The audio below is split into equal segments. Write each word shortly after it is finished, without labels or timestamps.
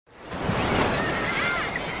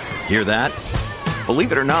Hear that?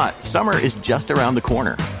 Believe it or not, summer is just around the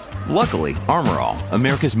corner. Luckily, Armor All,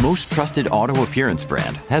 America's most trusted auto appearance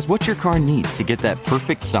brand, has what your car needs to get that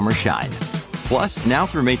perfect summer shine. Plus, now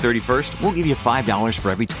through May 31st, we'll give you $5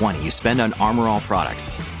 for every $20 you spend on Armor All products.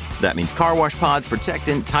 That means car wash pods,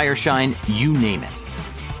 protectant, tire shine, you name it.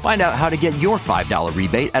 Find out how to get your $5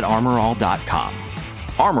 rebate at armorall.com.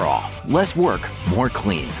 Armor All, less work, more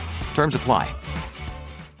clean. Terms apply.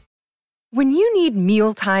 When you need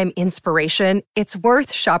mealtime inspiration, it's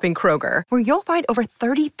worth shopping Kroger, where you'll find over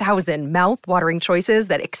 30,000 mouth-watering choices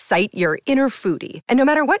that excite your inner foodie. And no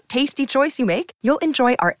matter what tasty choice you make, you'll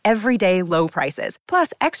enjoy our everyday low prices,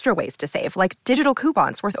 plus extra ways to save, like digital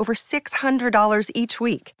coupons worth over $600 each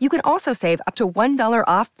week. You can also save up to $1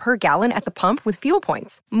 off per gallon at the pump with fuel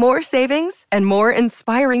points. More savings and more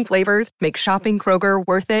inspiring flavors make shopping Kroger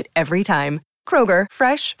worth it every time. Kroger,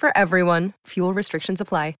 fresh for everyone. Fuel restrictions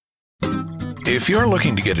apply. If you're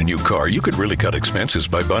looking to get a new car, you could really cut expenses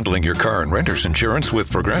by bundling your car and renter's insurance with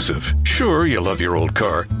Progressive. Sure, you love your old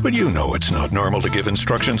car, but you know it's not normal to give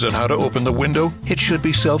instructions on how to open the window. It should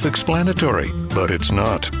be self-explanatory, but it's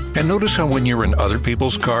not. And notice how when you're in other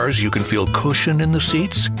people's cars, you can feel cushion in the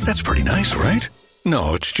seats? That's pretty nice, right?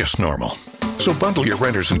 No, it's just normal. So bundle your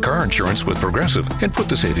renter's and car insurance with Progressive and put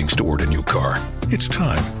the savings toward a new car. It's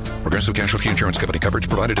time. Progressive Casualty Insurance Company. Coverage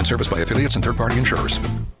provided and serviced by affiliates and third-party insurers.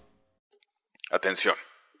 Atención,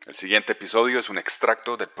 el siguiente episodio es un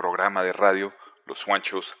extracto del programa de radio Los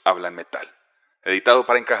Juanchos Hablan Metal, editado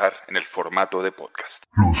para encajar en el formato de podcast.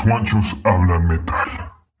 Los Juanchos Hablan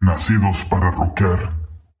Metal, nacidos para rockear,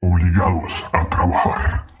 obligados a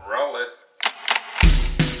trabajar. Roll it.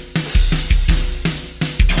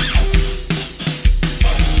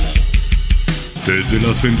 Desde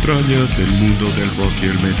las entrañas del mundo del rock y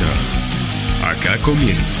el metal, acá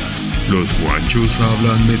comienza Los Juanchos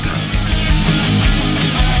Hablan Metal.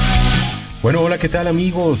 Bueno, hola, ¿qué tal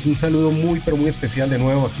amigos? Un saludo muy pero muy especial de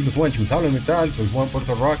nuevo aquí Los Juanchos Hablan Metal, soy Juan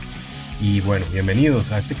Puerto Rock y bueno,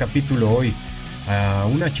 bienvenidos a este capítulo hoy, a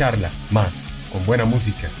una charla más con buena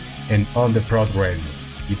música en On The Prod Radio.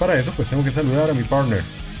 Y para eso pues tengo que saludar a mi partner,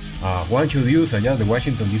 a Juancho Dius allá de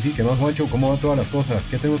Washington DC. ¿Qué más, Juancho? ¿Cómo van todas las cosas?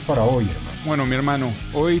 ¿Qué tenemos para hoy, hermano? Bueno, mi hermano,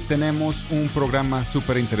 hoy tenemos un programa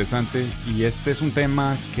súper interesante y este es un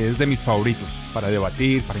tema que es de mis favoritos para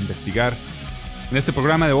debatir, para investigar. En este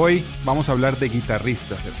programa de hoy vamos a hablar de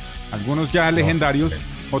guitarristas, algunos ya legendarios,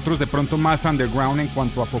 otros de pronto más underground en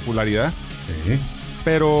cuanto a popularidad. Sí.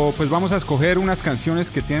 Pero pues vamos a escoger unas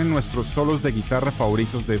canciones que tienen nuestros solos de guitarra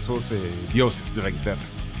favoritos de esos dioses de la guitarra.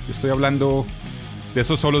 Yo estoy hablando de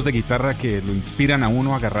esos solos de guitarra que lo inspiran a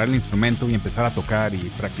uno a agarrar el instrumento y empezar a tocar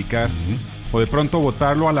y practicar, o de pronto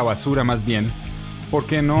botarlo a la basura más bien,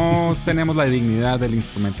 porque no tenemos la dignidad del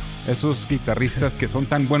instrumento. Esos guitarristas que son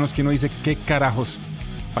tan buenos que uno dice, ¿qué carajos?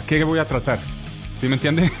 ¿Para qué voy a tratar? ¿Sí me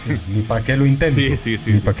entiende? Sí, ni para qué lo intento. Sí.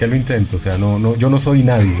 Ni para qué lo intento. O sea, no, yo no soy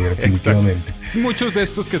nadie, definitivamente. Muchos de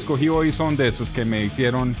estos que escogí hoy son de esos que me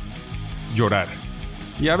hicieron llorar.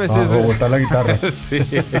 Y a veces... o botar la guitarra. Sí.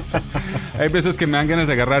 Hay veces que me dan ganas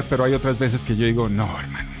de agarrar, pero hay otras veces que yo digo, no,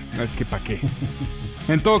 hermano, no es que ¿para qué?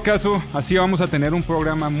 En todo caso, así vamos a tener un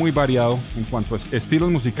programa muy variado en cuanto a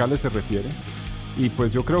estilos musicales se refiere. Y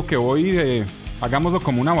pues yo creo que hoy hagámoslo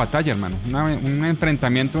como una batalla, hermano. Un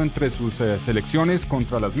enfrentamiento entre sus selecciones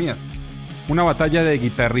contra las mías. Una batalla de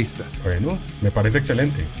guitarristas. Bueno, me parece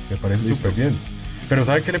excelente. Me parece súper bien. Pero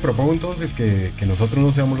 ¿sabe qué le propongo entonces? Que nosotros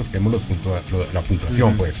no seamos los que demos la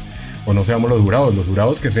puntuación, pues. O no seamos los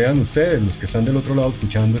jurados que sean ustedes, los que están del otro lado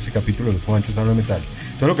escuchando este capítulo de Los Juanchos Hablan Metal.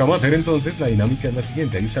 Entonces lo que vamos a hacer entonces, la dinámica es la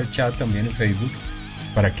siguiente. Ahí está el chat también en Facebook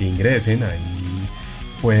para que ingresen, ahí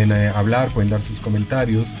pueden hablar, pueden dar sus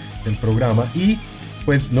comentarios del programa y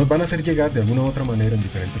pues nos van a hacer llegar de alguna u otra manera en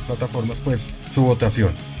diferentes plataformas pues su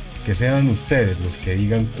votación. Que sean ustedes los que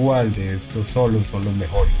digan cuál de estos solos son los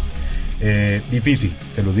mejores. Difícil,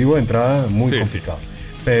 se los digo de entrada, muy complicado. Sí.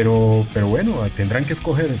 Pero bueno, tendrán que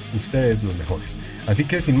escoger ustedes los mejores. Así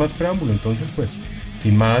que sin más preámbulo, entonces pues,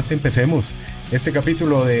 sin más, empecemos este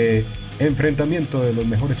capítulo de enfrentamiento de los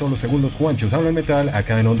mejores solos según Los Juanchos Hablan Metal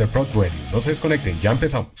acá en On The Prod Radio. No se desconecten, ya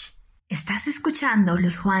empezamos. Estás escuchando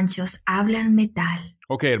Los Juanchos Hablan Metal.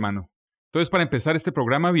 Ok, hermano. Entonces, para empezar este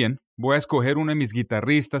programa bien, voy a escoger uno de mis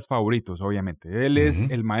guitarristas favoritos, obviamente. Él es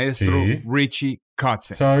el maestro Richie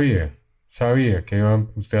Kotzen. Sabía que iba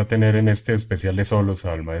usted a tener en este especial de solos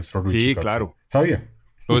al maestro Richie Kotzen. Claro. Sabía.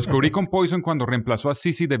 Lo descubrí con Poison cuando reemplazó a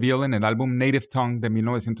CeCe DeVille en el álbum Native Tongue de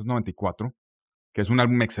 1994, que es un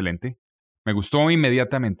álbum excelente. Me gustó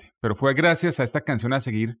inmediatamente, pero fue gracias a esta canción a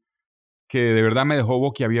seguir que de verdad me dejó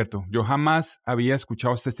boquiabierto. Yo jamás había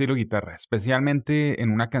escuchado este estilo de guitarra, especialmente en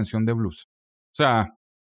una canción de blues. O sea,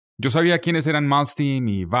 Yo sabía quiénes eran Malmsteen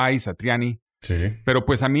y Vai, Satriani, Sí. pero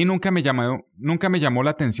pues a mí nunca me llamó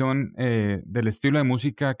la atención del estilo de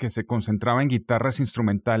música que se concentraba en guitarras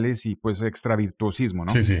instrumentales y pues extra virtuosismo,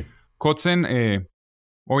 ¿no? Sí, sí. Kotzen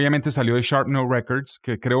obviamente salió de Sharp Note Records,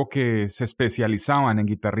 que creo que se especializaban en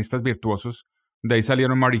guitarristas virtuosos. De ahí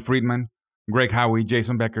salieron Marty Friedman, Greg Howe,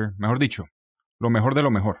 Jason Becker, mejor dicho, lo mejor de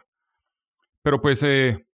lo mejor. Pero pues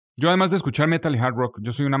yo además de escuchar metal y hard rock,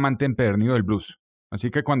 yo soy un amante empedernido del blues. Así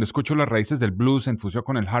que cuando escucho las raíces del blues en fusión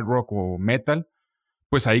con el hard rock o metal,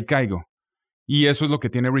 pues ahí caigo. Y eso es lo que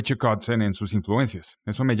tiene Richie Kotzen en sus influencias.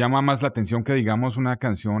 Eso me llama más la atención que, digamos, una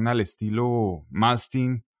canción al estilo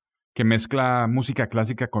Malmsteen que mezcla música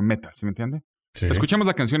clásica con metal, ¿sí me entiende? Sí. Escuchemos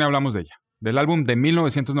la canción y hablamos de ella. Del álbum de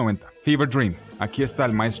 1990, Fever Dream. Aquí está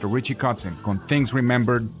el maestro Richie Kotzen con Things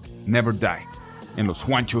Remembered Never Die. En Los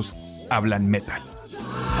Juanchos Hablan Metal.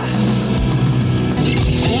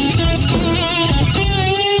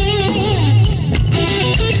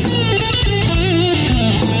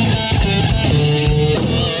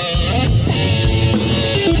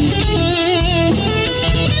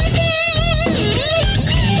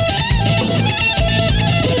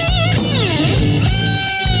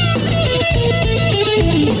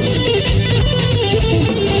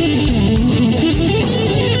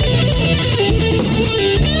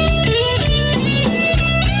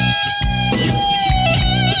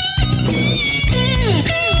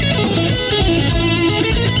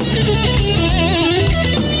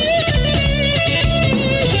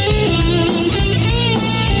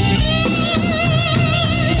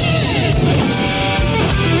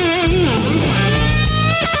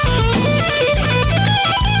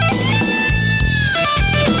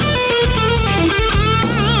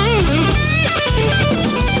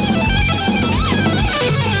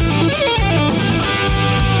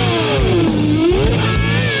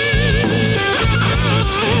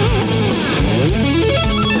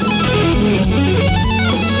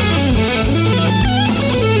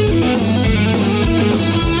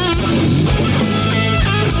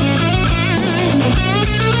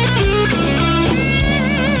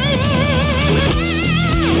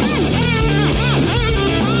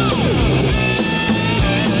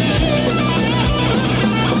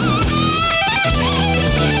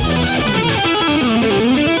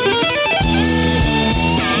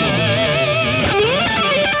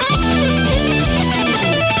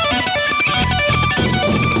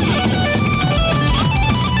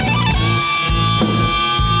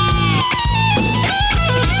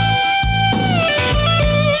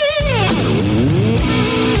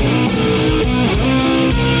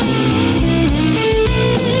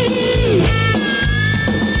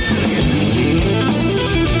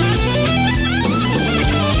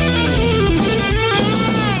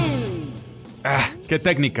 Qué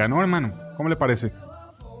técnica, ¿no, hermano? ¿Cómo le parece?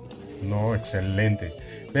 No, excelente.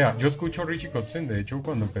 Vea, yo escucho a Richie Kotzen, de hecho,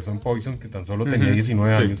 cuando empezó en Poison, que tan solo tenía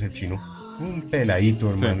 19 años, el chino. Un peladito,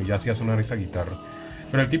 hermano, y ya hacía sonar esa guitarra.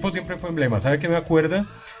 Pero el tipo siempre fue emblema. ¿Sabe qué me acuerda?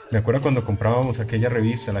 Me acuerdo cuando comprábamos aquella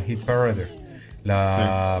revista, la Hit Parade,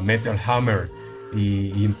 la Metal Hammer,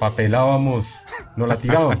 y empapelábamos, no la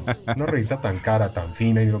tirábamos. Una revista tan cara, tan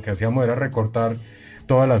fina, y lo que hacíamos era recortar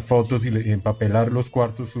todas las fotos y empapelar los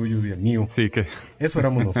cuartos suyos y el mío. Sí, que... Eso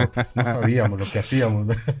éramos nosotros, no sabíamos lo que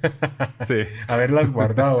hacíamos. Sí. Haberlas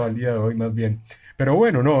guardado al día de hoy más bien. Pero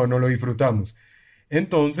bueno, no lo disfrutamos.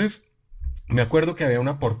 Entonces, me acuerdo que había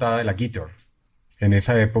una portada de la Guitar en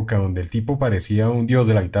esa época donde el tipo parecía un dios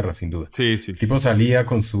de la guitarra, sin duda. Sí, sí. El tipo salía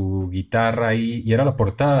con su guitarra ahí y era la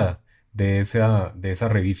portada de esa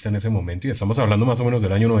revista en ese momento, y estamos hablando más o menos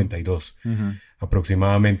del año 92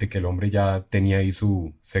 aproximadamente, que el hombre ya tenía ahí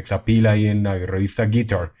su sex appeal ahí en la revista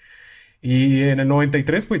Guitar. Y en el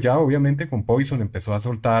 93 pues ya obviamente con Poison empezó a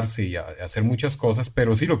soltarse y a hacer muchas cosas,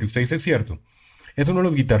 pero sí, lo que usted dice es cierto, es uno de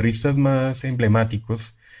los guitarristas más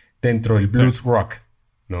emblemáticos dentro del blues rock,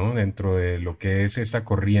 ¿no? Dentro de lo que es esa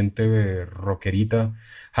corriente rockerita,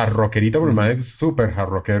 hard rockerita, porque el man es súper hard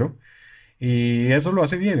rockero. Y eso lo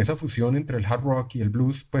hace bien, esa fusión entre el hard rock y el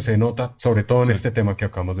blues, pues se nota, sobre todo en este tema que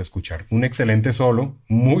acabamos de escuchar. Un excelente solo,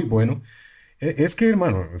 muy bueno. Es que,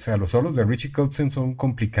 hermano, o sea, los solos de Richie Kotzen son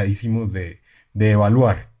complicadísimos de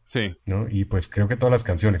evaluar. Sí. ¿No? Y pues creo que todas las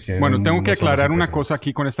canciones tienen... Bueno, tengo que aclarar una cosa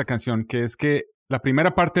aquí con esta canción, que es que la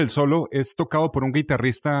primera parte del solo es tocado por un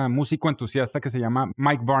guitarrista, músico entusiasta que se llama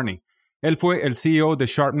Mike Varney. Él fue el CEO de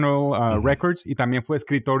Sharp Note Records y también fue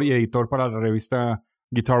escritor y editor para la revista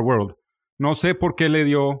Guitar World. No sé por qué le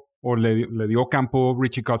dio campo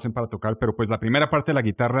Richie Kotzen para tocar, pero pues la primera parte de la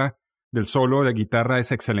guitarra, del solo de guitarra,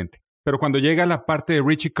 es excelente. Pero cuando llega la parte de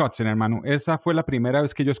Richie Kotzen, hermano, esa fue la primera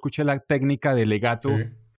vez que yo escuché la técnica de legato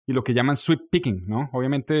y lo que llaman sweep picking, ¿no?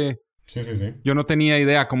 Obviamente Sí. yo no tenía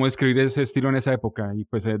idea cómo describir ese estilo en esa época y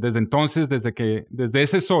pues desde entonces, desde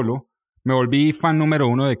ese solo, me volví fan número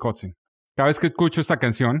 1 de Kotzen. Cada vez que escucho esta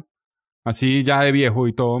canción, así ya de viejo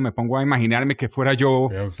y todo, me pongo a imaginarme que fuera yo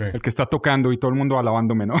el que está tocando y todo el mundo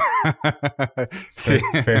alabándome, ¿no?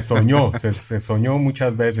 Se soñó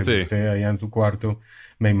muchas veces usted allá en su cuarto,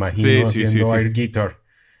 me imagino haciendo air guitar,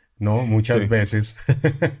 ¿no? Muchas veces,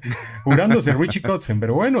 jurándose Richie Kotzen,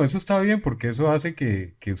 pero bueno, eso está bien porque eso hace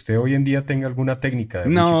que usted hoy en día tenga alguna técnica de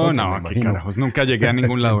Richie Kotzen, me imagino. Qué carajos, nunca llegué a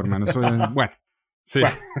ningún lado, hermano. Eso es, bueno,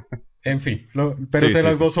 en fin, pero se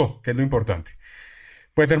las gozó, que es lo importante.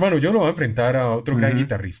 Pues hermano, yo lo voy a enfrentar a otro gran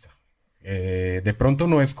guitarrista. De pronto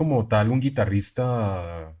no es como tal un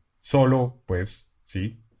guitarrista solo, pues,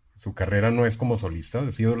 sí. Su carrera no es como solista,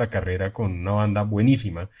 ha sido la carrera con una banda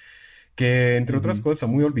buenísima, que entre otras cosas está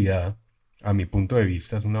muy olvidada, a mi punto de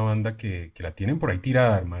vista. Es una banda que la tienen por ahí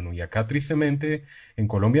tirada, hermano. Y acá tristemente en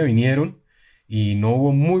Colombia vinieron y no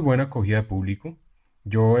hubo muy buena acogida de público.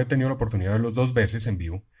 Yo he tenido la oportunidad de verlos 2 veces en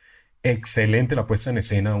vivo. Excelente la puesta en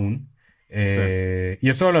escena aún. Y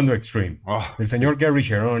estoy hablando de Extreme, del señor Gary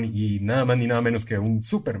Cherone y nada más ni nada menos que un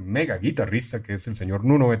super mega guitarrista que es el señor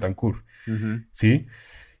Nuno Bettencourt, ¿sí?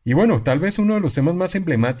 Y bueno, tal vez uno de los temas más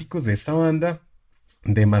emblemáticos de esta banda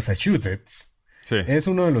de Massachusetts es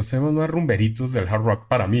uno de los temas más rumberitos del hard rock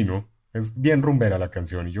para mí, ¿no? Es bien rumbera la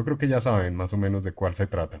canción y yo creo que ya saben más o menos de cuál se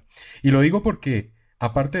trata. Y lo digo porque,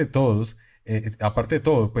 aparte de todo,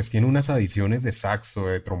 pues tiene unas adiciones de saxo,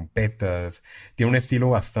 de trompetas, tiene un estilo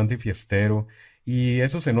bastante fiestero y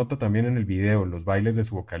eso se nota también en el video, en los bailes de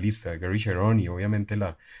su vocalista, Gary Cherone, y obviamente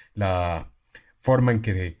la forma en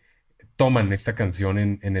que toman esta canción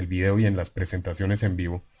en el video y en las presentaciones en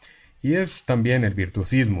vivo. Y es también el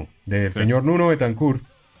virtuosismo del señor Nuno Bettencourt,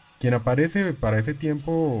 quien aparece para ese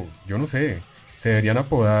tiempo, yo no sé, se deberían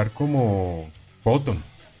apodar como Button,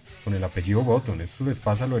 con el apellido Button. Eso les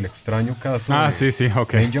pasa lo del extraño caso de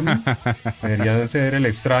Benjamin. Debería ser el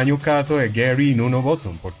extraño caso de Gary y Nuno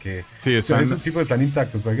Button, porque esos tipos están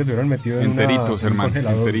intactos, porque se hubieran metido en un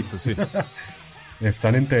congelador. Enteritos, sí.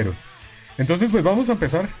 Están enteros. Entonces, pues vamos a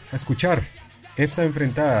empezar a escuchar esta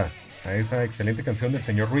enfrentada a esa excelente canción del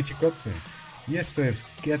señor Richie Kotzen. Y esto es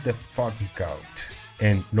Get the Fuck Out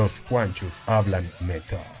en Los Juanchos Hablan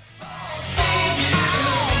Metal.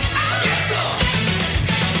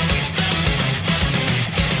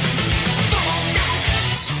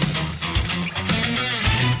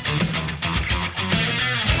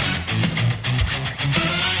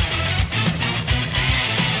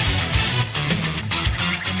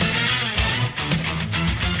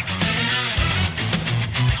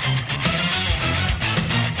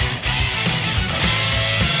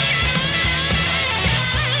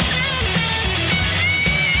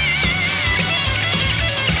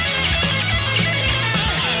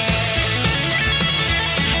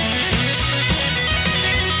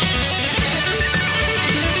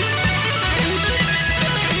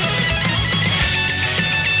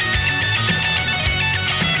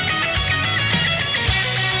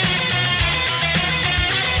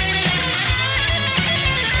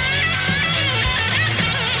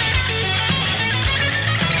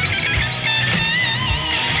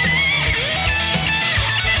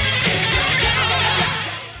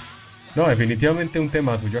 No, definitivamente un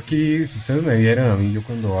temazo. Yo aquí, si ustedes me vieran a mí, yo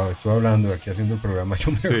cuando estoy hablando aquí haciendo el programa,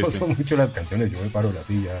 yo me gozo mucho las canciones. Yo me paro la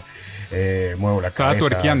silla, muevo la cabeza,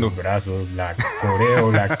 tuerqueando los brazos, la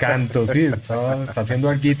coreo, la canto. Sí, está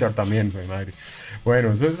haciendo el guitar también, mi madre.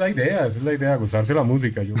 Bueno, esa es la idea, gozarse la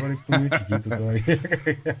música. Yo parezco muy chiquito todavía.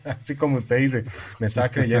 Así como usted dice, me estaba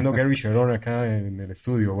creyendo Gary Cherone acá en el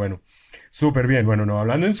estudio. Bueno, súper bien. Bueno, no,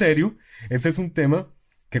 hablando en serio, este es un tema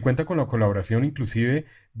que cuenta con la colaboración inclusive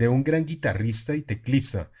de un gran guitarrista y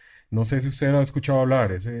teclista. No sé si usted lo ha escuchado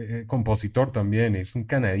hablar, es compositor también, es un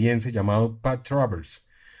canadiense llamado Pat Travers.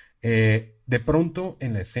 De pronto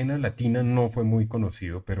en la escena latina no fue muy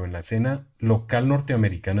conocido, pero en la escena local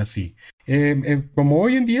norteamericana sí. Como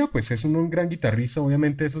hoy en día, pues es un gran guitarrista,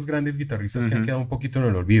 obviamente esos grandes guitarristas que han quedado un poquito en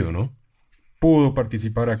el olvido, ¿no? Pudo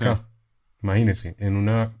participar acá, imagínese, en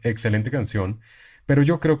una excelente canción. Pero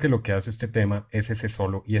yo creo que lo que hace este tema es ese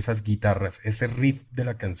solo y esas guitarras, ese riff de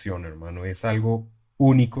la canción, hermano. Es algo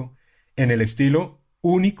único en el estilo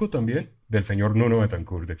único también del señor Nuno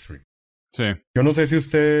Bettencourt de Extreme. Sí. Yo no sé si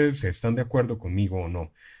ustedes están de acuerdo conmigo o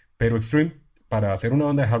no, pero Extreme, para hacer una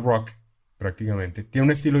banda de hard rock, prácticamente, tiene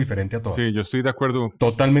un estilo diferente a todas. Sí, yo estoy de acuerdo.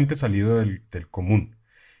 Totalmente salido del común.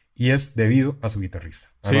 Y es debido a su guitarrista.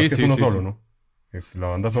 Además que es uno solo, ¿no? La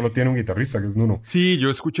banda solo tiene un guitarrista, que es Nuno. Sí, yo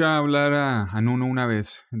escuché hablar a Nuno una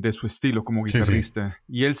vez de su estilo como guitarrista.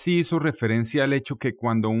 Sí. Y él sí hizo referencia al hecho que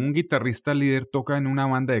cuando un guitarrista líder toca en una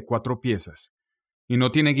banda de 4 piezas y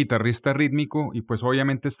no tiene guitarrista rítmico y pues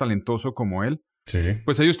obviamente es talentoso como él,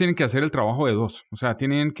 pues ellos tienen que hacer el trabajo de 2. O sea,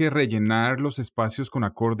 tienen que rellenar los espacios con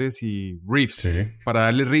acordes y riffs para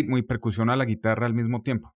darle ritmo y percusión a la guitarra al mismo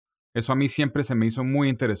tiempo. Eso a mí siempre se me hizo muy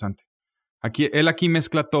interesante. Él aquí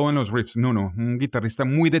mezcla todo en los riffs. Nuno, un guitarrista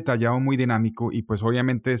muy detallado, muy dinámico, y pues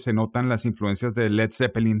obviamente se notan las influencias de Led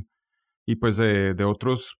Zeppelin y pues de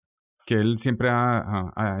otros que él siempre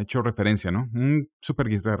ha hecho referencia, ¿no? Un super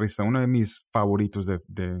guitarrista, uno de mis favoritos de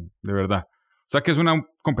verdad. O sea que es una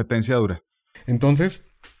competencia dura. Entonces,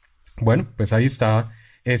 bueno, pues ahí está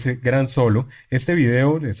ese gran solo. Este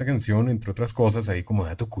video de esta canción, entre otras cosas, ahí como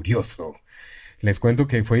dato curioso, les cuento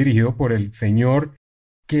que fue dirigido por el señor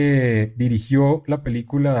que dirigió la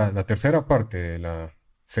película, la tercera parte de la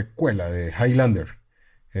secuela de Highlander,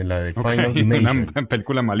 la de Final Dimension. Una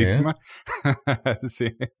película malísima.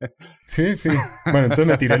 Sí. Bueno, entonces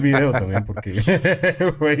me tiré el video también porque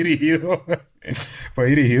fue dirigido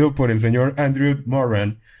por el señor Andrew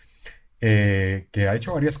Moran, que ha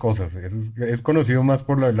hecho varias cosas. Es conocido más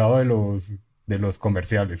por el lado de los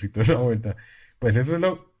comerciales y toda esa vuelta. Pues eso es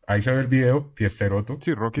ahí se ve el video, fiesteroto.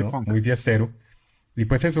 Sí, Rocky Funk. Muy fiestero. Y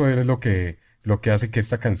pues eso es lo que hace que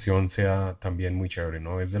esta canción sea también muy chévere,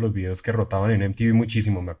 ¿no? Es de los videos que rotaban en MTV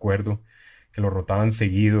muchísimo, me acuerdo, que lo rotaban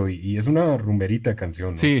seguido y es una rumberita de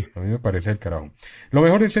canción, ¿no? Sí. A mí me parece el carajo. Lo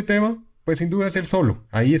mejor de este tema, pues sin duda es el solo.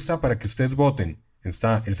 Ahí está para que ustedes voten.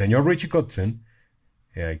 Está el señor Richie Kotzen,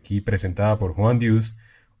 aquí presentada por Juan Dius,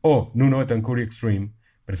 o Nuno Bettencourt Extreme,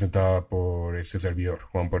 presentada por este servidor,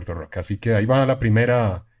 Juan Puerto Roca. Así que ahí va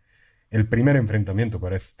el primer enfrentamiento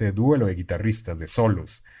para este duelo de guitarristas, de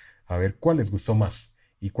solos. A ver cuál les gustó más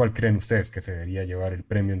y cuál creen ustedes que se debería llevar el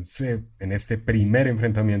premio en este primer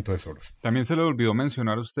enfrentamiento de solos. También se le olvidó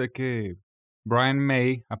mencionar a usted que Brian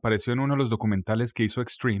May apareció en uno de los documentales que hizo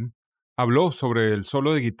Extreme. Habló sobre el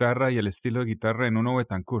solo de guitarra y el estilo de guitarra de Nuno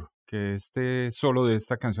Bettencourt, que este solo de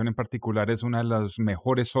esta canción en particular es uno de los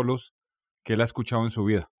mejores solos que él ha escuchado en su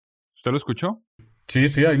vida. ¿Usted lo escuchó? Sí,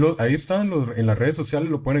 ahí están en las redes sociales,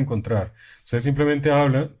 lo pueden encontrar. Ustedes simplemente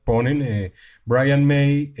ponen Brian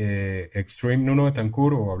May, Extreme Nuno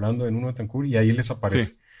Bettencourt o hablando de Nuno Bettencourt y ahí les aparece.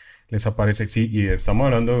 Sí. Les aparece, sí, y estamos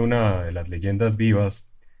hablando de una de las leyendas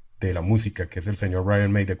vivas de la música, que es el señor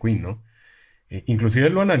Brian May de Queen, ¿no? Inclusive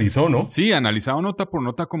él lo analizó, ¿no? Sí, analizado nota por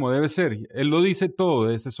nota como debe ser. Él lo dice todo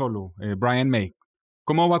de ese solo, Brian May.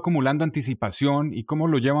 Cómo va acumulando anticipación y cómo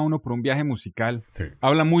lo lleva uno por un viaje musical. Sí.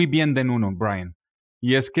 Habla muy bien de Nuno, Brian.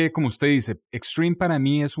 Y es que, como usted dice, Extreme para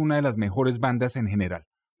mí es una de las mejores bandas en general.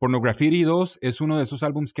 Pornography 2 es uno de esos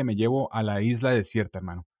álbumes que me llevo a la isla desierta,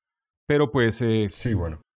 hermano. Pero pues... sí,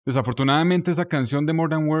 bueno. Desafortunadamente esa canción de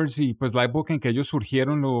More Than Words y pues la época en que ellos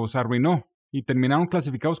surgieron los arruinó. Y terminaron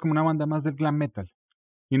clasificados como una banda más del glam metal.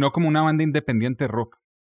 Y no como una banda independiente rock.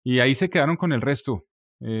 Y ahí se quedaron con el resto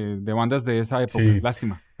de bandas de esa época. Sí.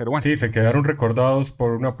 Lástima, pero bueno. Sí, se quedaron recordados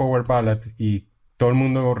por una power ballad y todo el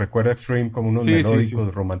mundo recuerda a Extreme como unos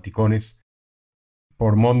melódicos, romanticones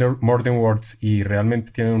por More Than Words y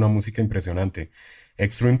realmente tienen una música impresionante.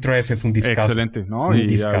 Extreme 3 es un discazo. Excelente, ¿no? Y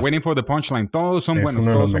Waiting for the Punchline, todos son buenos. Es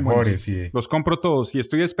uno de los son mejores. Sí. Los compro todos y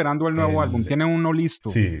estoy esperando el nuevo álbum. Tiene uno listo,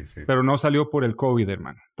 pero no salió por el COVID,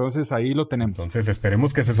 hermano. Entonces ahí lo tenemos. Entonces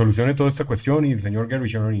esperemos que se solucione toda esta cuestión y el señor Gary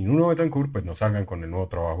Sharon y Nuno Bettencourt pues nos salgan con el nuevo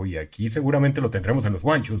trabajo y aquí seguramente lo tendremos en los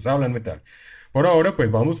Juanchos Hablan Metal. Por ahora pues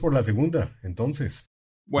vamos por la segunda, entonces.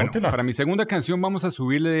 Bueno, póntela. Para mi segunda canción vamos a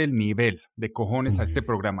subirle el nivel de cojones a este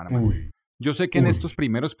programa, hermano. Yo sé que en estos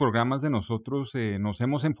primeros programas de nosotros nos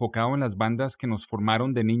hemos enfocado en las bandas que nos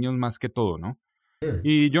formaron de niños más que todo, ¿no? Sí.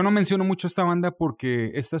 Y yo no menciono mucho esta banda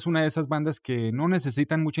porque esta es una de esas bandas que no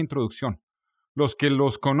necesitan mucha introducción. Los que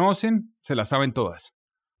los conocen se las saben todas.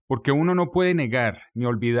 Porque uno no puede negar ni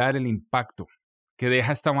olvidar el impacto que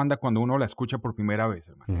deja esta banda cuando uno la escucha por primera vez,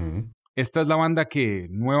 hermano. Uh-huh. Esta es la banda que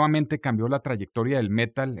nuevamente cambió la trayectoria del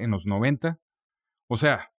metal en los 90. O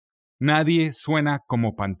sea, nadie suena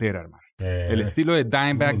como Pantera, hermano. El estilo de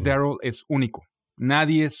Dimebag Darrell es único.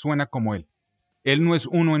 Nadie suena como él. Él no es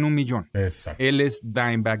uno en un millón. Exacto. Él es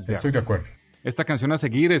Dimebag Darrell. Estoy de acuerdo. Esta canción a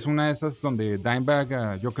seguir es una de esas donde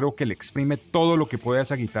Dimebag yo creo que le exprime todo lo que puede a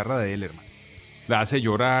esa guitarra de él, hermano. La hace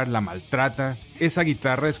llorar, la maltrata. Esa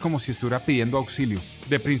guitarra es como si estuviera pidiendo auxilio.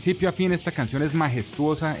 De principio a fin esta canción es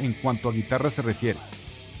majestuosa en cuanto a guitarra se refiere.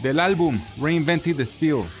 Del álbum Reinvented the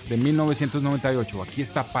Steel de 1998, aquí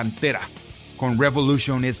está Pantera con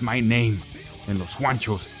Revolution is My Name. En los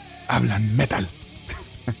Juanchos Hablan Metal.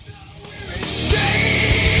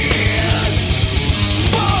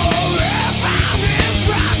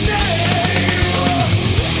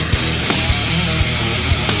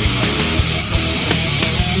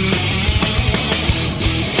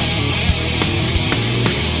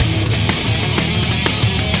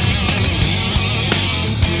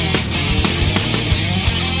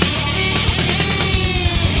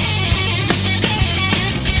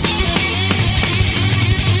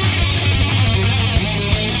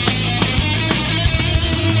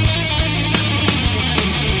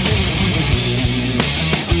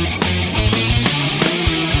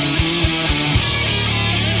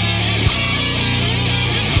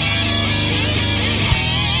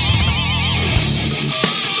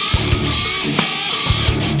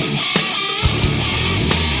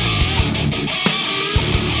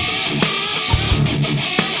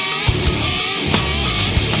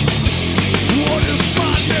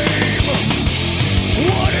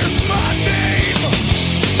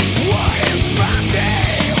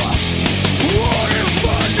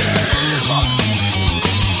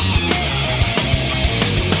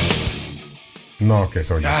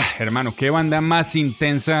 se oye. Hermano, qué banda más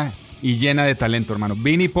intensa y llena de talento, hermano.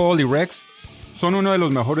 Vinnie Paul y Rex son uno de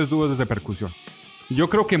los mejores dúos de percusión. Yo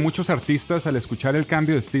creo que muchos artistas, al escuchar el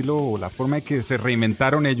cambio de estilo o la forma en que se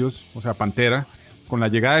reinventaron ellos, o sea, Pantera, con la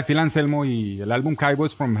llegada de Phil Anselmo y el álbum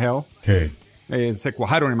Cowboys from Hell, Sí. Se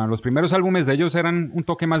cuajaron, hermano. Los primeros álbumes de ellos eran un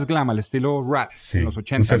toque más glam, al estilo rap, Sí. en los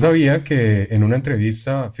 80. ¿Usted sabía que en una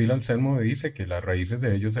entrevista Phil Anselmo dice que las raíces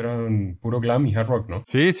de ellos eran puro glam y hard rock, ¿no?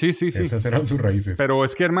 Sí. Esas eran sus raíces. Pero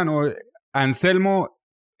es que, hermano, Anselmo,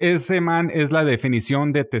 ese man es la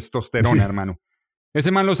definición de testosterona, Sí. hermano. Ese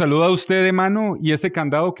man lo saluda a usted, hermano, y ese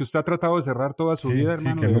candado que usted ha tratado de cerrar toda su vida, sí,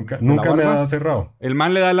 hermano. que de nunca la me barba. ha cerrado. El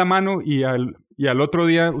man le da la mano y al otro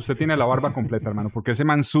día usted tiene la barba completa, hermano, porque ese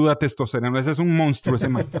man suda testosterona. Ese es un monstruo, ese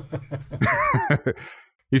man.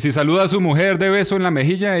 Y si saluda a su mujer de beso en la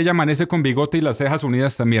mejilla, ella amanece con bigote y las cejas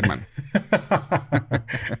unidas también, hermano.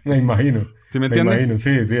 Me imagino. ¿Sí me entiende? imagino, sí,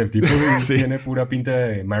 el tipo Sí. tiene pura pinta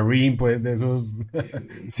de marine, pues, de esos...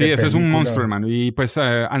 Sí, de eso es un película. monstruo, hermano. Y pues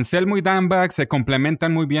Anselmo y Dimebag se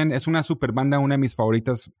complementan muy bien. Es una super banda, una de mis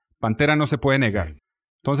favoritas. Pantera no se puede negar. Sí.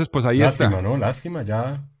 Entonces, pues ahí Lástima, está. ¿no? Lástima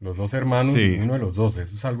ya, los dos hermanos, Sí. ninguno de los dos,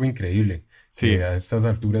 eso es algo increíble. Sí. Que a estas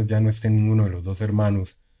alturas ya no esté ninguno de los dos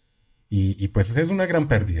hermanos. Y pues es una gran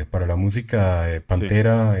pérdida para la música.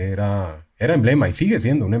 Pantera era emblema y sigue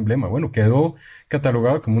siendo un emblema. Bueno, quedó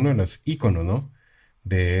catalogado como uno de los íconos, ¿no?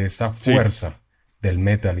 De esa Sí. fuerza del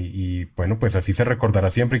metal. Y bueno, pues así se recordará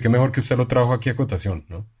siempre. Y qué mejor que usted lo trajo aquí a cotación,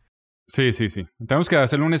 ¿no? Sí. Tenemos que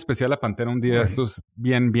hacerle un especial a Pantera un día de Bueno. estos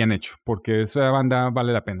bien hecho, porque esa banda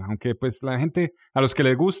vale la pena. Aunque pues la gente, a los que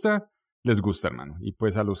les gusta, hermano. Y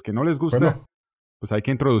pues a los que no les gusta, Bueno. pues hay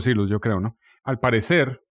que introducirlos, yo creo, ¿no? Al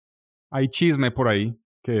parecer, hay chisme por ahí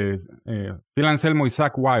que Phil Anselmo y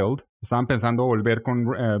Zakk Wylde estaban pensando volver con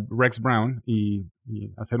Rex Brown y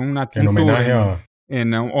hacer En un tour homenaje a...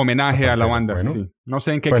 en homenaje a la Pantera. banda. Bueno. Sí. No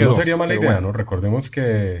sé en qué Pues quedó. no sería mala pero idea, bueno. ¿no? Recordemos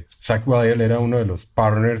que Zakk Wylde era uno de los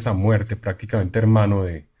partners a muerte, prácticamente hermano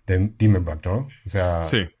de Dimebag, ¿no? O sea,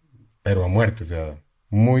 Sí. pero a muerte, o sea,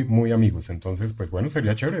 muy amigos. Entonces, pues bueno,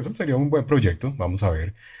 sería chévere, eso sería un buen proyecto. Vamos a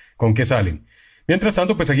ver con qué salen. Mientras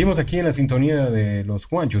tanto, pues seguimos aquí en la sintonía de los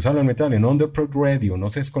Juanchos Hablan Metal en Underprod Radio. No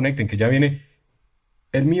se desconecten, que ya viene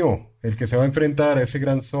el mío, el que se va a enfrentar a ese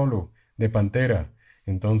gran solo de Pantera.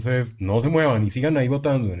 Entonces, no se muevan y sigan ahí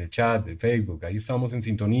votando en el chat de Facebook. Ahí estamos en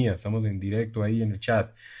sintonía, estamos en directo ahí en el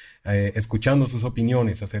chat, escuchando sus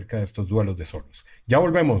opiniones acerca de estos duelos de solos. Ya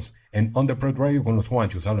volvemos en Underprod Radio con los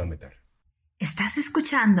Juanchos Hablan Metal. Estás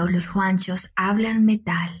escuchando Los Juanchos Hablan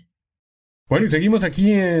Metal. Bueno, y seguimos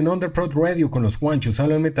aquí en Underprod Radio con los Juanchos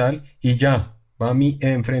Hablan Metal y ya va mi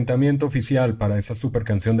enfrentamiento oficial para esa super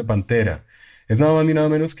canción de Pantera. Es nada más ni nada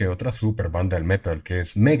menos que otra super banda del metal, que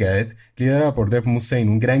es Megadeth, liderada por Dave Mustaine,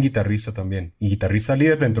 un gran guitarrista también, y guitarrista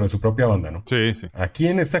líder dentro de su propia banda, ¿no? Sí. Aquí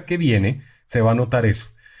en esta que viene se va a notar eso,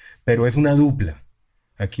 pero es una dupla.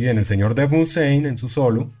 Aquí viene el señor Dave Mustaine en su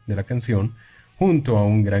solo de la canción, junto a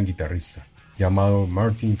un gran guitarrista llamado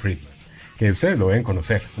Martin Friedman, que ustedes lo deben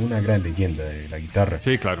conocer, una gran leyenda de la guitarra.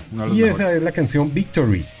 Sí, claro. uno de los Y mejores. esa es la canción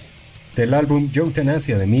Victory, del álbum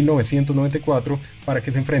Euthanasia de 1994, para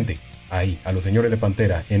que se enfrente ahí a los señores de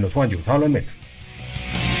Pantera en los Juanchos Hablan Metal.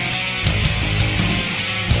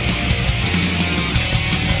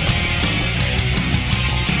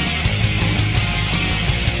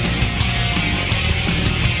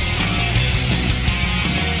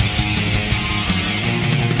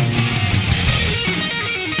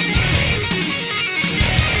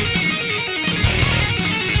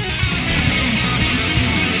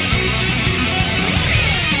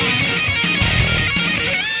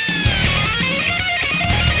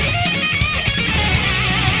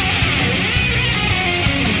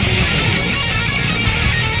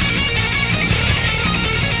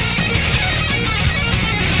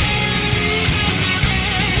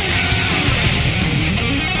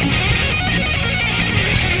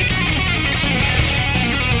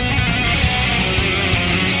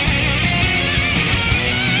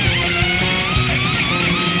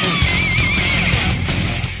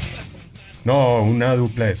 No, una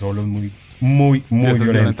dupla de solos muy esa es violenta,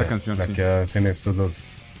 violenta canción, la sí. que hacen estos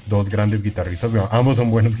dos grandes guitarristas. Ambos son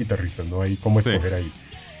buenos guitarristas, no hay cómo Sí. escoger ahí.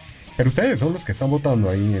 Pero ustedes son los que están votando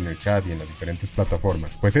ahí en el chat y en las diferentes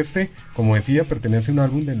plataformas. Pues como decía, pertenece a un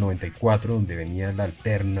álbum del 94 donde venía el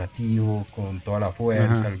alternativo con toda la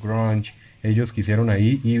fuerza, Ajá. el grunge. Ellos quisieron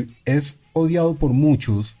ahí y es odiado por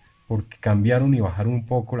muchos porque cambiaron y bajaron un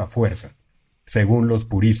poco la fuerza, según los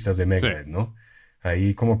puristas de Megadeth, Sí. ¿no?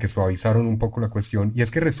 Ahí como que suavizaron un poco la cuestión. Y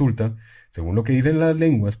es que resulta, según lo que dicen las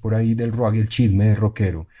lenguas por ahí del rock, el chisme de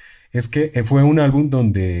rockero, es que fue un álbum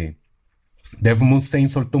donde Dave Mustaine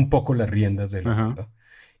soltó un poco las riendas de la banda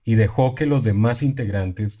y dejó que los demás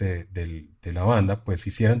integrantes de la banda pues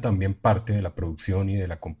hicieran también parte de la producción y de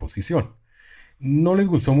la composición. No les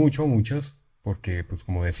gustó mucho a muchas porque, pues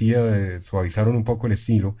como decía, suavizaron un poco el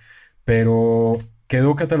estilo, pero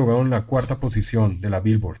quedó catalogado en la 4ª posición de la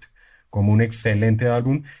Billboard como un excelente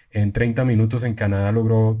álbum. En 30 minutos en Canadá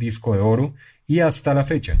logró disco de oro y hasta la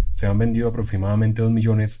fecha se han vendido aproximadamente 2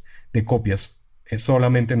 millones de copias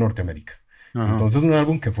solamente en Norteamérica. Entonces un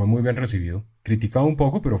álbum que fue muy bien recibido, criticado un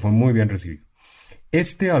poco, pero fue muy bien recibido.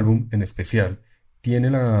 Este álbum en especial tiene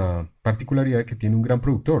la particularidad de que tiene un gran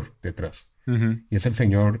productor detrás, y es el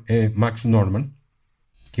señor Max Norman,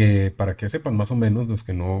 que para que sepan más o menos los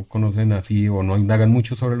que no conocen así o no indagan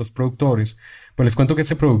mucho sobre los productores, pues les cuento que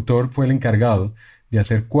este productor fue el encargado de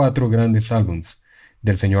hacer 4 grandes álbums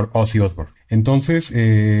del señor Ozzy Osbourne. Entonces,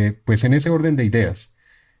 pues en ese orden de ideas,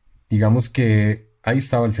 digamos que ahí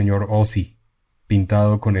estaba el señor Ozzy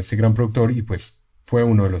pintado con este gran productor y pues fue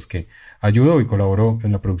uno de los que ayudó y colaboró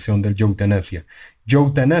en la producción del Youthanasia.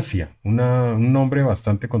 Youthanasia, un nombre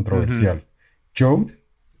bastante controversial. Youth,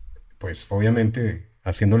 pues obviamente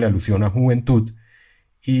haciéndole alusión a juventud,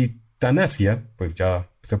 y Thanasia, pues ya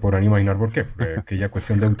se podrán imaginar por qué, porque aquella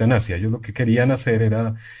cuestión de eutanasia. Ellos lo que querían hacer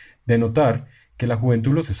era denotar que la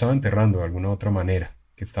juventud los estaba enterrando de alguna otra manera,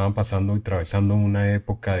 que estaban pasando y atravesando una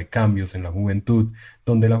época de cambios en la juventud,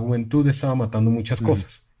 donde la juventud estaba matando muchas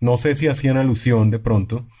cosas. No sé si hacían alusión de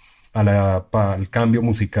pronto al cambio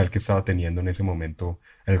musical que estaba teniendo en ese momento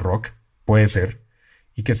el rock, puede ser,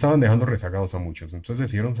 y que estaban dejando rezagados a muchos. Entonces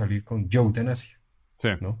decidieron salir con Youthanasia,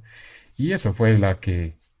 ¿no? Y eso fue la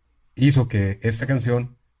que hizo que esta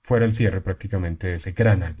canción fuera el cierre prácticamente de ese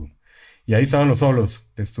gran álbum. Y ahí estaban los solos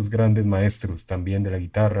de estos grandes maestros también de la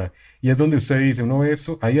guitarra. Y es donde usted dice, uno ve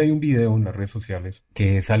esto, ahí hay un video en las redes sociales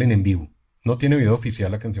que salen en vivo. No tiene video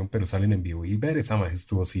oficial la canción, pero salen en vivo. Y ver esa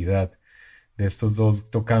majestuosidad de estos dos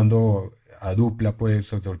tocando a dupla, pues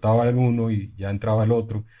se soltaba el uno y ya entraba el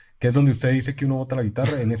otro. Que es donde usted dice que uno bota la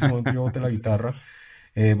guitarra. En ese momento yo boté la guitarra.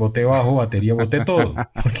 Boté bajo, batería, boté todo.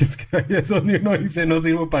 Porque es que ahí es donde uno dice no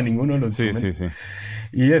sirvo para ninguno de los instrumentos. Sí.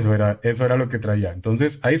 Y eso era lo que traía.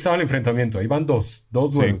 Entonces, ahí estaba el enfrentamiento. Ahí van dos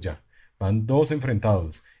duelos ya. Van 2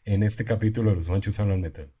 enfrentados en este capítulo de Los Juanchos Hablan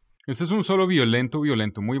Metal. Este es un solo violento.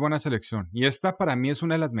 Muy buena selección. Y esta para mí es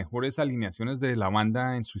una de las mejores alineaciones de la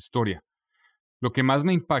banda en su historia. Lo que más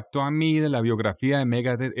me impactó a mí de la biografía de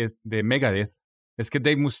Megadeth es que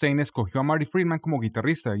Dave Mustaine escogió a Marty Friedman como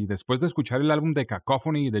guitarrista y después de escuchar el álbum de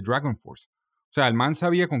Cacophony y de Dragon Force. O sea, el man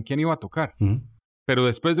sabía con quién iba a tocar. Pero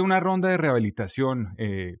después de una ronda de rehabilitación,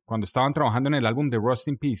 cuando estaban trabajando en el álbum de Rust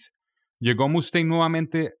in Peace, llegó Mustaine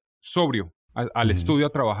nuevamente sobrio al estudio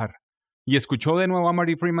a trabajar y escuchó de nuevo a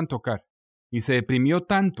Marty Friedman tocar y se deprimió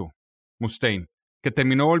tanto, Mustaine, que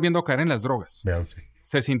terminó volviendo a caer en las drogas.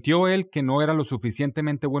 Se sintió él que no era lo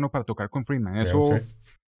suficientemente bueno para tocar con Friedman. Eso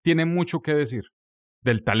tiene mucho que decir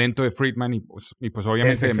del talento de Friedman y pues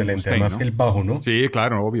obviamente es excelente, de Mustaine, además ¿no? que el bajo, ¿no? Sí,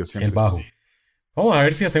 claro, obvio. Siempre. El bajo. Vamos a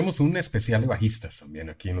ver si hacemos un especial de bajistas también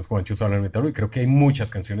aquí en Los Juanchos Hablan Metal, y creo que hay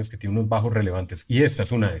muchas canciones que tienen unos bajos relevantes, y esta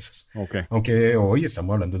es una de esas. Aunque hoy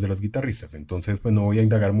estamos hablando de las guitarristas, entonces pues no voy a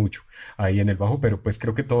indagar mucho ahí en el bajo, pero pues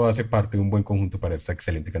creo que todo hace parte de un buen conjunto para esta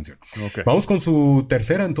excelente canción. Vamos con su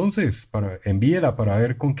tercera entonces, envíela para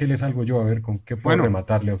ver con qué le salgo yo, a ver con qué puedo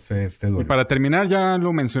rematarle a usted este duelo. Y para terminar, ya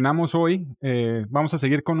lo mencionamos hoy, vamos a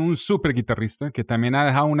seguir con un super guitarrista que también ha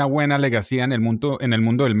dejado una buena legacía en el mundo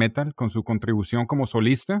del metal con su contribución como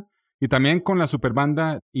solista y también con la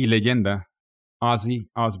superbanda y leyenda Ozzy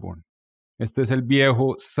Osbourne. Este es el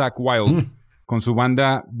viejo Zakk Wylde con su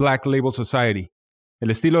banda Black Label Society. El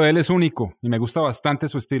estilo de él es único y me gusta bastante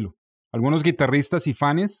su estilo. Algunos guitarristas y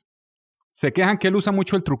fans se quejan que él usa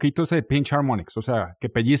mucho el truquito ese de pinch harmonics, o sea, que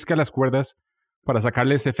pellizca las cuerdas para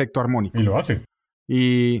sacarle ese efecto armónico. Y lo hace.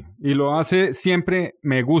 Y lo hace siempre,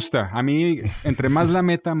 me gusta. A mí, entre más la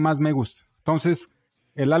meta, más me gusta. Entonces,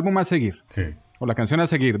 el álbum a seguir. O la canción a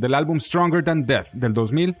seguir, del álbum Stronger Than Death del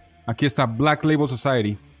 2000, aquí está Black Label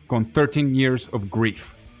Society con 13 Years of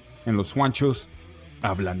Grief. En Los Juanchos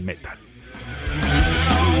Hablan Metal.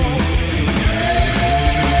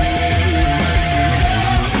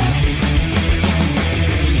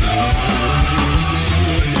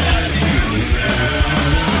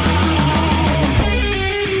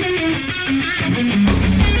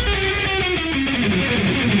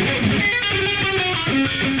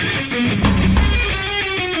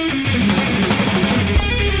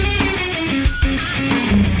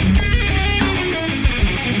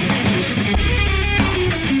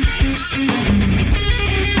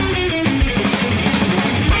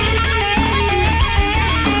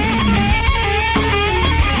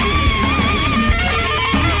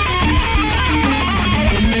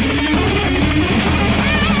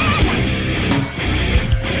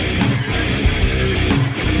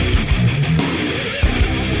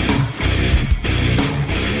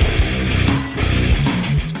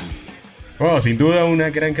 sin duda una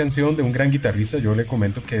gran canción de un gran guitarrista. Yo le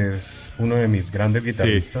comento que es uno de mis grandes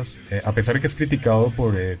guitarristas, a pesar de que es criticado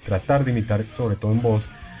por tratar de imitar, sobre todo en voz,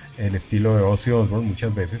 el estilo de Ozzy Osbourne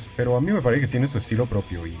muchas veces, pero a mí me parece que tiene su estilo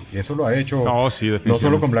propio y eso lo ha hecho no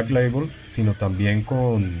solo con Black Label, sino también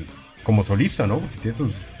como solista, ¿no? Porque tiene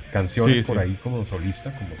sus canciones por ahí como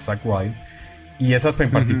solista, como Zakk Wylde, y esas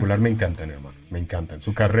en particular me encantan, hermano, me encantan.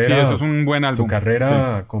 Su carrera, eso es un buen álbum. Su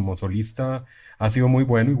carrera como solista ha sido muy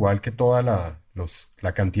bueno, igual que toda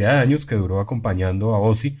la cantidad de años que duró acompañando a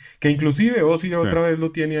Ozzy, que inclusive Ozzy otra vez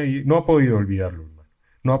lo tiene ahí, no ha podido olvidarlo, hermano,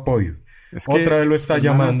 no ha podido. Otra vez lo está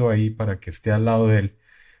llamando ahí para que esté al lado de él,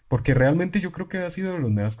 porque realmente yo creo que ha sido de los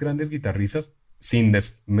más grandes guitarristas, sin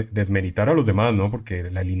desmeritar a los demás, ¿no? Porque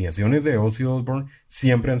las alineaciones de Ozzy Osbourne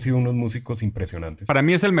siempre han sido unos músicos impresionantes. Para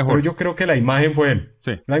mí es el mejor. Pero yo creo que la imagen fue él.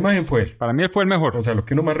 Sí. La imagen fue él. Para mí él fue el mejor. O sea, lo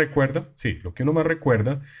que uno más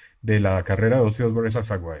recuerda de la carrera de Ozzy Osbourne es a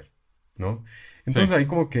Zakk Wylde, ¿no? Entonces ahí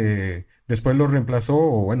como que después lo reemplazó,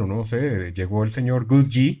 o bueno, no sé, llegó el señor Gus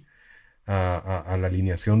G a la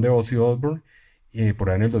alineación de Ozzy Osbourne por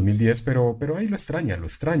ahí en el 2010, pero ahí lo extraña.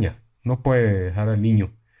 No puede dejar al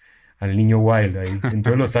niño Wilde ahí,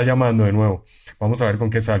 entonces lo está llamando de nuevo. Vamos a ver con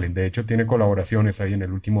qué salen. De hecho tiene colaboraciones ahí en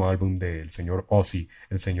el último álbum del señor Ozzy,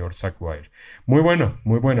 el señor Zakk Wylde. Muy buena,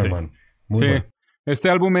 hermano. Muy buena. Este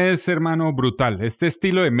álbum es, hermano, brutal. Este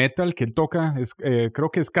estilo de metal que él toca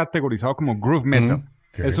creo que es categorizado como groove metal.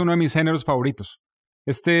 Sí. Es uno de mis géneros favoritos.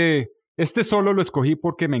 Este solo lo escogí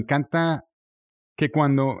porque me encanta que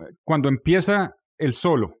cuando empieza el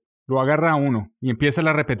solo, lo agarra a uno y empieza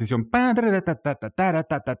la repetición,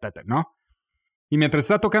 ¿no? Y mientras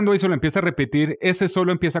está tocando eso, lo empieza a repetir, ese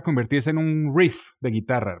solo empieza a convertirse en un riff de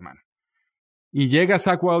guitarra, hermano. Y llega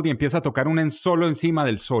Zakk Wylde y empieza a tocar un solo encima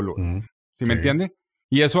del solo. ¿Sí me entiende?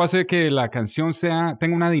 Y eso hace que la canción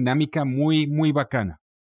tenga una dinámica muy, muy bacana.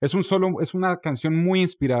 Es una canción muy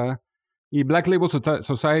inspirada. Y Black Label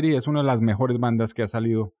Society es una de las mejores bandas que ha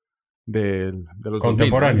salido de los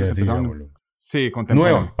contemporáneas, digámoslo. Sí,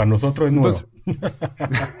 contemporánea. Nueva, para nosotros es nueva.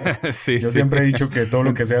 Yo siempre he dicho que todo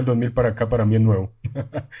lo que sea del 2000 para acá para mí es nuevo.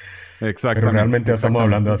 Exactamente. Pero realmente estamos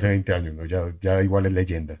hablando de hace 20 años, ¿no? Ya igual es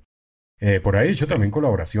leyenda. Por ahí he hecho también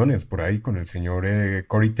colaboraciones, por ahí con el señor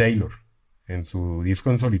Corey Taylor. En su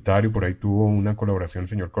disco en solitario, por ahí tuvo una colaboración el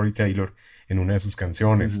señor Corey Taylor en una de sus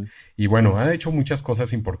canciones. Y bueno, ha hecho muchas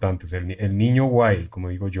cosas importantes. El niño Wilde, como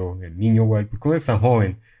digo yo, el niño Wilde, ¿cómo es tan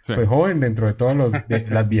joven? Sí. Pues joven dentro de todas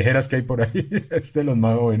las viejeras que hay por ahí, es de los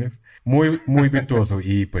más jóvenes. Muy, muy virtuoso.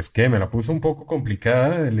 Y pues que me la puso un poco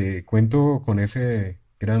complicada, le cuento con ese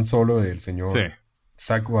gran solo del señor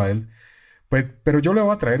Zakk Wylde. Pues, pero yo le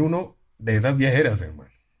voy a traer uno de esas viejeras,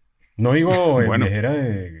 hermano. No digo viejera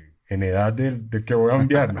en edad del que voy a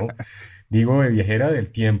enviar, ¿no? Digo de viejera del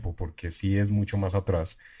tiempo, porque sí es mucho más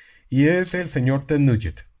atrás. Y es el señor Ted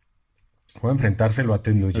Nugent. Voy a enfrentárselo a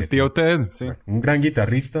Ted Nugent. El tío Ted, sí. Un gran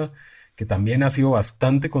guitarrista que también ha sido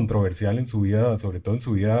bastante controversial en su vida, sobre todo en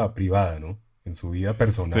su vida privada, ¿no? En su vida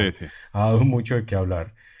personal. Sí. Ha dado mucho de qué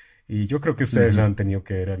hablar. Y yo creo que ustedes han tenido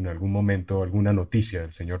que ver en algún momento alguna noticia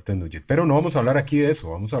del señor Ted Nugent. Pero no vamos a hablar aquí de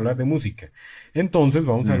eso, vamos a hablar de música. Entonces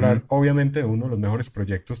vamos a hablar obviamente de uno de los mejores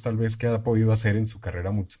proyectos tal vez que ha podido hacer en su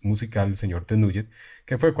carrera musical el señor Ted Nugent,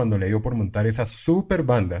 que fue cuando le dio por montar esa super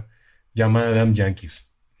banda llamada Damn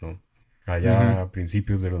Yankees, ¿no? Allá a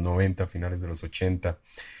principios de los 90, finales de los 80,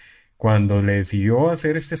 cuando le decidió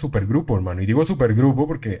hacer este supergrupo, hermano. Y digo supergrupo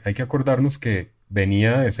porque hay que acordarnos que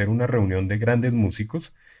venía de ser una reunión de grandes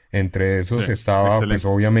músicos. Entre esos estaba, pues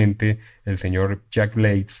obviamente, el señor Jack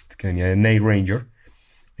Blades, que venía de Night Ranger,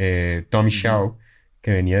 Tommy Shaw,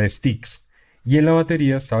 que venía de Styx, y en la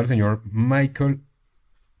batería estaba el señor Michael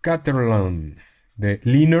Caterland, de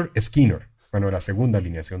Lynyrd Skynyrd. Bueno, la segunda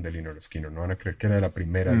alineación de Lynyrd Skynyrd. No van a creer que era la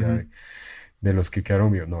primera ya de los que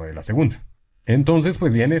quedaron vivos, no, de la segunda. Entonces,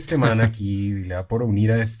 pues viene este man aquí y le da por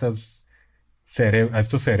unir a estos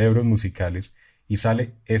cerebros musicales. Y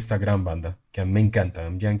sale esta gran banda, que a mí me encanta.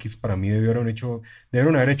 Damn Yankees para mí debieron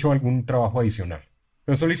haber hecho algún trabajo adicional.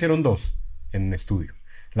 Pero solo hicieron 2 en estudio,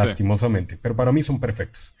 lastimosamente. Pero para mí son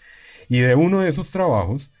perfectos. Y de uno de esos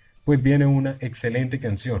trabajos, pues viene una excelente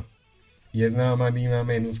canción. Y es nada más ni nada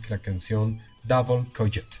menos que la canción Double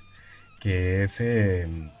Coget. Que es,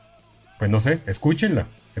 pues no sé, escúchenla,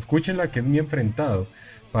 que es mi enfrentado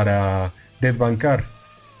para desbancar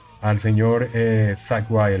al señor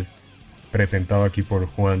Zakk Wylde, presentado aquí por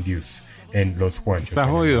Juan Dios en Los Juanchos. Está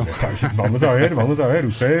jodido. Vamos a ver.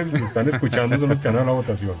 Ustedes están escuchando, son los que ganan la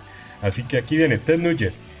votación. Así que aquí viene Ted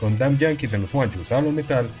Nugent con Damn Yankees en Los Juanchos, Hablan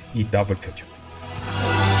Metal y Double Coget.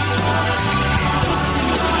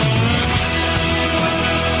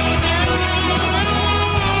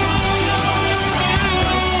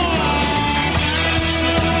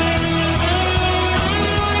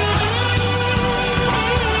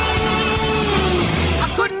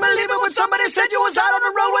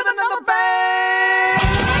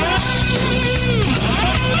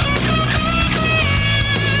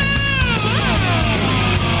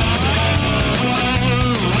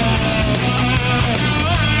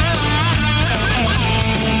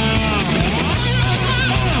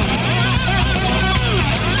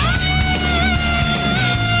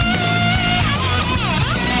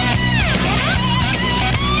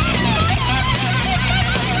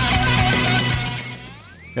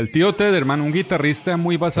 El tío Ted, hermano, un guitarrista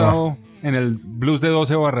muy basado en el blues de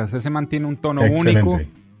 12 barras. Ese man tiene un tono único.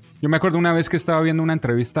 Yo me acuerdo una vez que estaba viendo una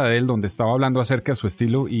entrevista de él donde estaba hablando acerca de su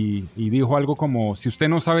estilo y dijo algo como, si usted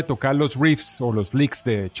no sabe tocar los riffs o los licks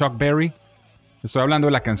de Chuck Berry, estoy hablando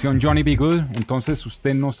de la canción Johnny B. Good, entonces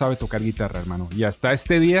usted no sabe tocar guitarra, hermano. Y hasta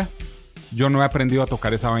este día yo no he aprendido a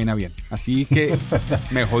tocar esa vaina bien. Así que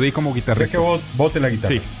me jodí como guitarrista. O sea que bote la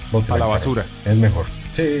guitarra. Sí, bote a la basura. Es mejor.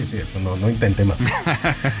 Sí, eso no intenté más.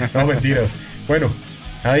 No, mentiras. Bueno,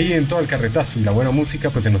 ahí en todo el carretazo y la buena música,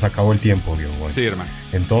 pues se nos acabó el tiempo, Diego. Sí, hermano.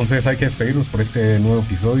 Entonces hay que despedirnos por este nuevo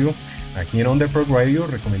episodio aquí en Underprog Radio,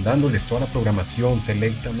 recomendándoles toda la programación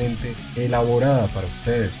selectamente elaborada para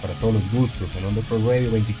ustedes, para todos los gustos, en Underprog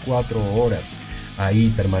Radio 24 horas, ahí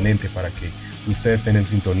permanente para que ustedes estén en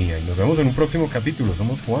sintonía. Y nos vemos en un próximo capítulo.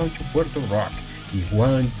 Somos Juancho Puerto Rock y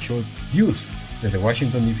Juancho Youth desde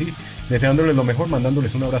Washington, D.C., deseándoles lo mejor,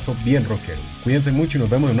 mandándoles un abrazo bien rockero. Cuídense mucho y nos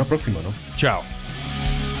vemos en una próxima, ¿no? Chao.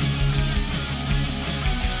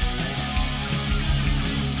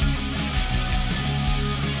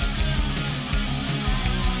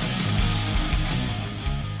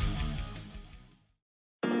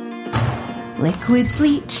 Liquid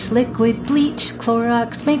bleach,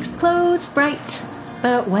 Clorox makes clothes bright.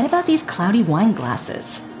 But what about these cloudy wine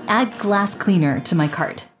glasses? Add glass cleaner to my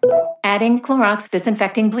cart. Adding Clorox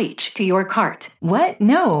disinfecting bleach to your cart. What?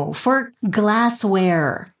 No, for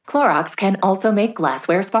glassware. Clorox can also make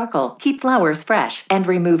glassware sparkle, keep flowers fresh, and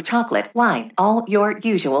remove chocolate, wine, all your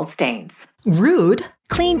usual stains. Rude.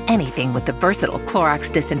 Clean anything with the versatile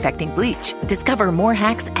Clorox disinfecting bleach. Discover more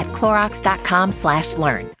hacks at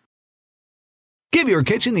Clorox.com/learn. Give your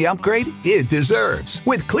kitchen the upgrade it deserves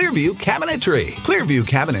with Clearview Cabinetry. Clearview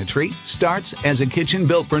Cabinetry starts as a kitchen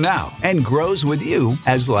built for now and grows with you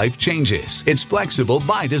as life changes. It's flexible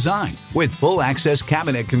by design with full access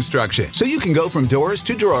cabinet construction, so you can go from doors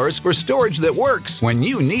to drawers for storage that works when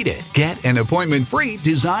you need it. Get an appointment-free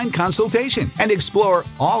design consultation and explore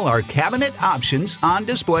all our cabinet options on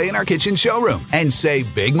display in our kitchen showroom and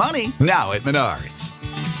save big money now at Menards.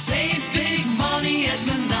 Save big money at Menards.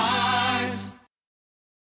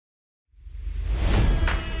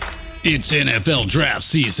 It's NFL draft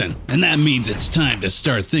season, and that means it's time to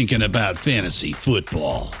start thinking about fantasy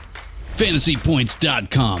football.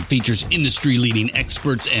 FantasyPoints.com features industry-leading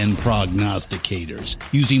experts and prognosticators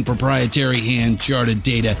using proprietary hand-charted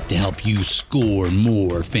data to help you score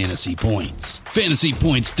more fantasy points.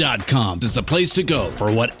 FantasyPoints.com is the place to go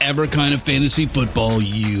for whatever kind of fantasy football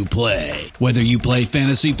you play. Whether you play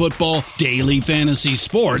fantasy football, daily fantasy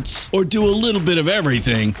sports, or do a little bit of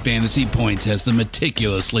everything, Fantasy Points has the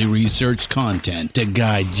meticulously researched content to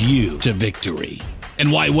guide you to victory. And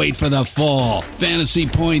why wait for the fall? Fantasy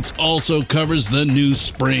Points also covers the new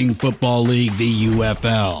spring football league, the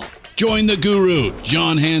UFL. Join the guru,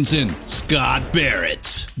 John Hansen, Scott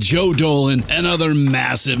Barrett, Joe Dolan, and other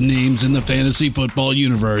massive names in the fantasy football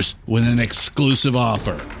universe with an exclusive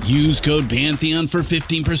offer. Use code Pantheon for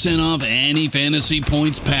 15% off any Fantasy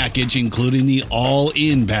Points package, including the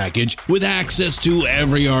all-in package, with access to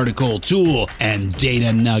every article, tool, and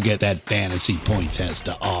data nugget that Fantasy Points has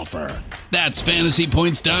to offer. That's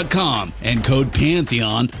FantasyPoints.com and code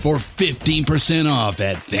Pantheon for 15% off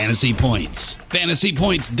at Fantasy Points.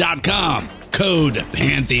 FantasyPoints.com, code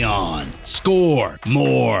Pantheon. Score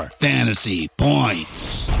more fantasy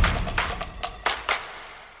points.